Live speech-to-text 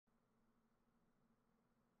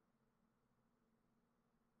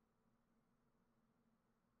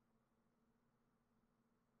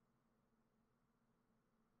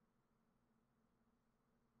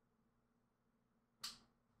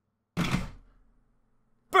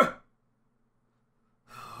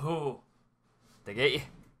Oh, they get you.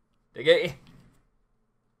 They get you.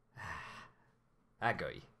 I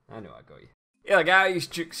got you. I know I got you. Yeah, guys,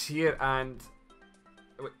 Dukez here, and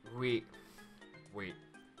wait.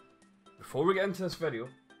 Before we get into this video,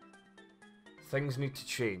 things need to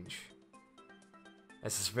change.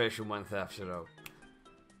 It's a special month after all.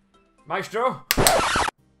 Maestro!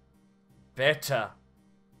 Better.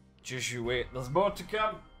 Just you wait. There's more to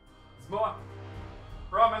come. There's more.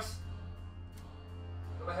 Promise.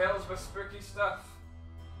 What the hell's with spooky stuff?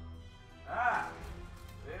 Ah,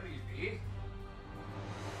 there you be.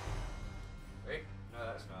 Wait, no,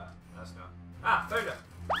 that's not. That's not. Ah, found it.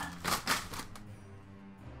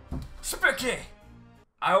 Spooky!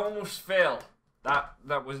 I almost fell.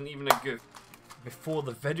 That wasn't even a goof. Before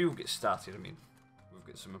the video gets started, I mean, we've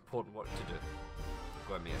got some important work to do.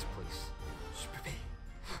 Go at me as police.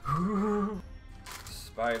 Spoopy.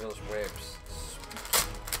 Spiders, webs.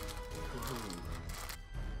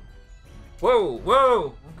 Whoa,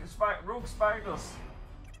 whoa! We've got rogue spiders.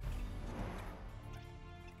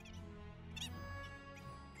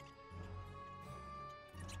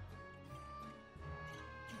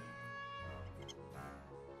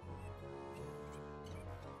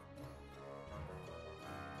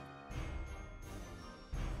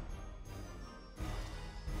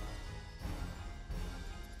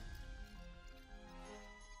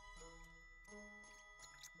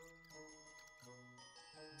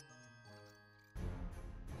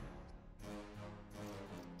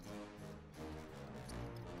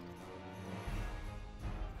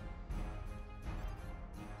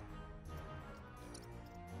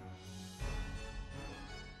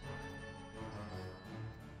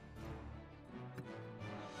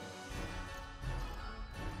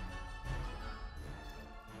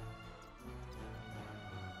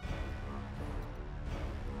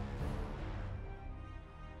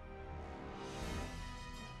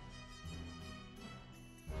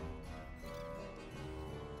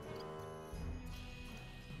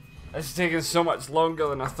 It's taking so much longer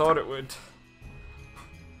than I thought it would.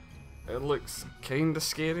 It looks kinda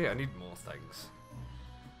scary. I need more things.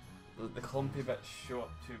 The clumpy bits show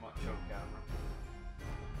up too much on camera.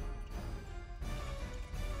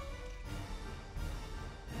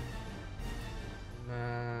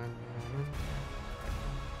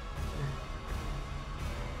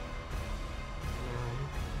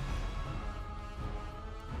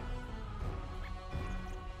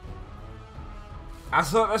 I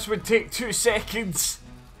thought this would take 2 seconds.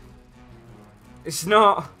 It's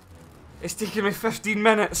not. It's taking me 15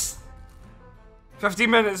 minutes. 15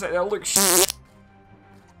 minutes and it looks shit.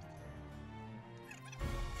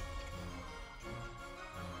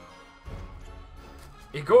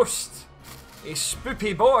 A ghost. A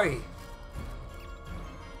spoopy boy.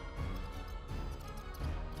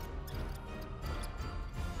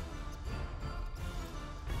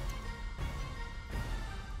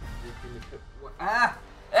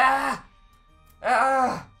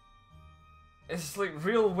 It's like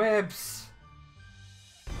real webs.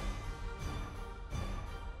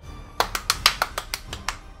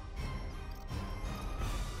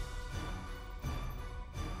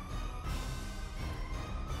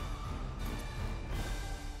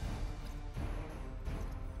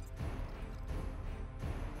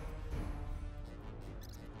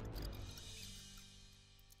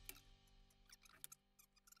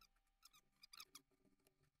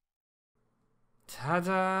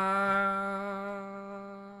 Ta-da!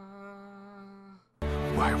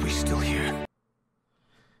 Why are we still here?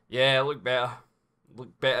 Yeah, look better.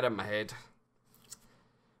 Look better in my head.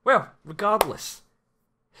 Well, regardless.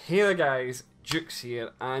 Hey there guys, Dukez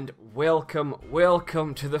here, and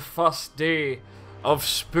welcome to the first day of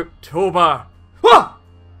Spooptober. Whoa!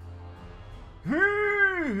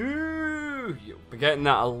 You'll be getting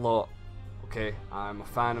that a lot. Okay, I'm a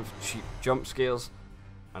fan of cheap jump scares,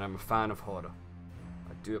 and I'm a fan of horror.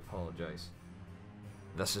 I do apologise.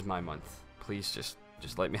 This is my month. Please just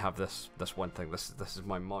let me have this one thing. This is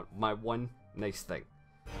my one nice thing.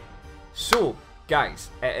 So, guys,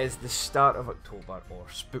 it is the start of October, or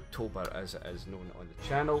Spooptober as it is known on the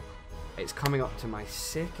channel. It's coming up to my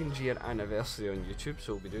 2nd year anniversary on YouTube,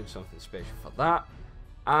 so we'll be doing something special for that.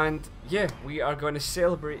 And yeah, we are going to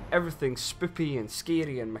celebrate everything spoopy and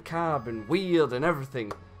scary and macabre and weird and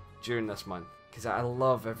everything during this month. Because I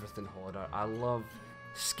love everything horror. I love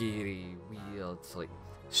scary, weird, like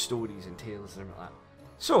stories and tales and everything like that.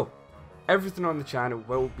 So, everything on the channel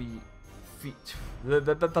will be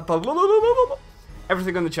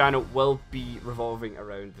everything on the channel will be revolving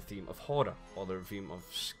around the theme of horror, or the theme of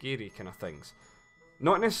scary kind of things.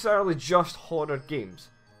 Not necessarily just horror games.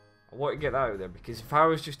 I want to get that out there, because if I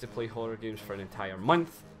was just to play horror games for an entire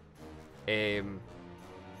month, I'd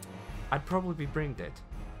probably be brain dead.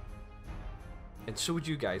 And so would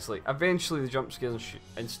you guys. Like, eventually the jump scares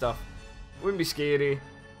and stuff wouldn't be scary,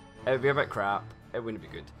 it would be a bit crap, it wouldn't be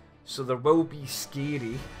good. So there will be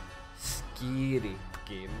scary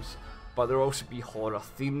games, but there will also be horror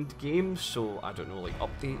themed games, so I don't know, like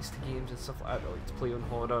updates to games and stuff like that, or like to play on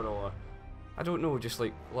horror, or I don't know, just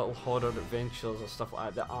like little horror adventures or stuff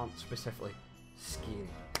like that that aren't specifically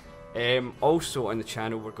scary. Also on the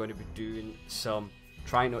channel we're going to be doing some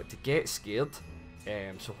try not to get scared,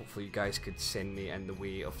 so hopefully you guys could send me in the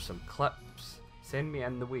way of some clips,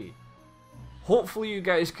 hopefully you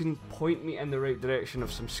guys can point me in the right direction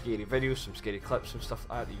of some scary videos, some scary clips and stuff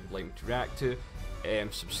like that you'd like me to react to,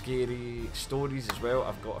 some scary stories as well.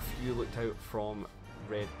 I've got a few looked out from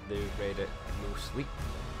the Reddit No Sleep.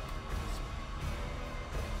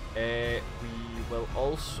 We will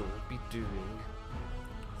also be doing,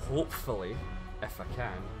 hopefully, if I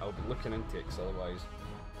can, I'll be looking into it, because otherwise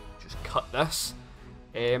just cut this.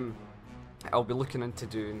 I'll be looking into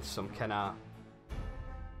doing some kind of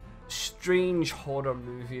strange horror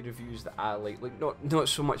movie reviews that I like not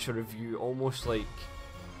so much a review, almost like,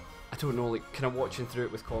 I don't know, like kind of watching through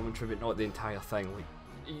it with commentary, but not the entire thing. Like,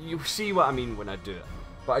 you'll see what I mean when I do it,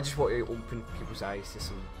 but I just want to open people's eyes to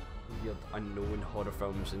some weird unknown horror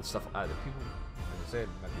films and stuff like that that people, as I said,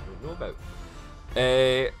 maybe don't know about.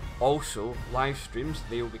 Also, live streams,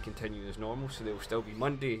 they will be continuing as normal, so they will still be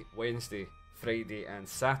Monday, Wednesday, Friday and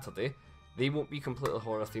Saturday. They won't be completely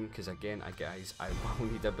horror themed, because again, guys, I will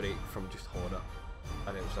need a break from just horror,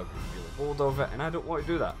 or else I'll be really bored of it, and I don't want to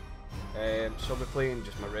do that. So I'll be playing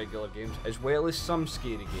just my regular games, as well as some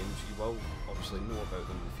scary games. You will obviously know about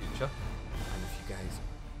them in the future.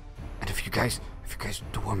 And if you guys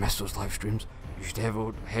don't want to miss those live streams, you should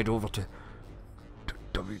head over to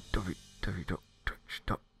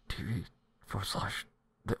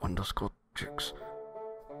www.twitch.tv/the_Dukez.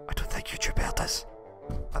 I don't think YouTube heard this.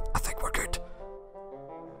 I think we're good.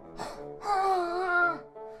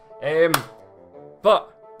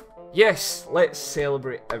 But yes, let's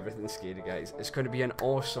celebrate everything scary, guys. It's going to be an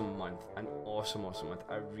awesome month, an awesome month.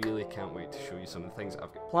 I really can't wait to show you some of the things that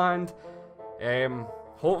I've got planned.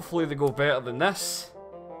 Hopefully they go better than this.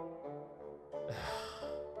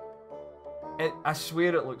 I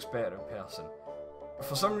swear it looks better in person.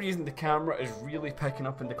 For some reason the camera is really picking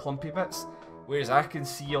up in the clumpy bits, whereas I can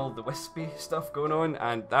see all the wispy stuff going on,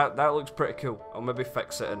 and that looks pretty cool. I'll maybe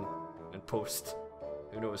fix it in post.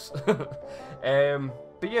 Who knows?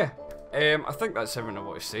 But yeah, I think that's everything I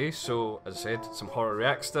want to say. So, as I said, some horror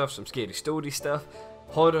react stuff, some scary story stuff,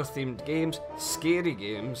 horror themed games, scary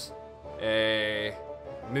games,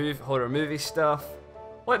 horror movie stuff,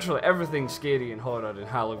 literally everything scary and horror and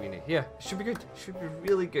Halloween-y. Yeah, it should be good. It should be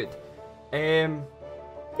really good.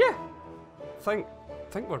 Yeah, I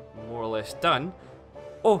think we're more or less done.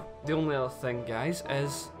 Oh, the only other thing, guys,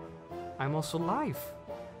 is I'm also live.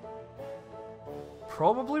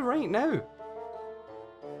 Probably right now.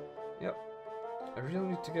 Yep. I really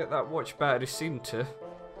need to get that watch battery seamed to.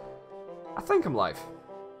 I think I'm live.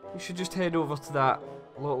 You should just head over to that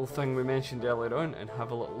little thing we mentioned earlier on and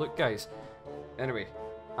have a little look, guys. Anyway,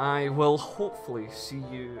 I will hopefully see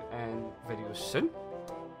you in videos soon.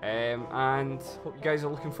 And hope you guys are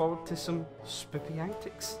looking forward to some spoopy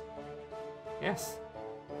antics. Yes,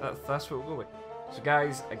 that's what we'll go with. So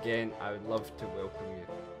guys, again, I would love to welcome you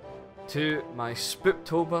to my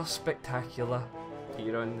Spooptober spectacular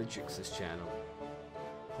here on the Dukez channel.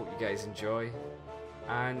 Hope you guys enjoy,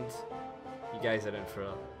 and you guys are in for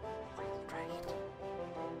a wild ride,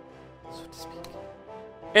 so to speak.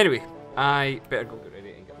 Anyway, I better go get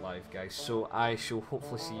ready and get live, guys, so I shall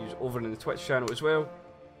hopefully see you over in the Twitch channel as well,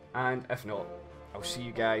 and if not, I'll see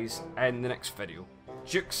you guys in the next video.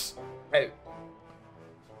 Dukez out.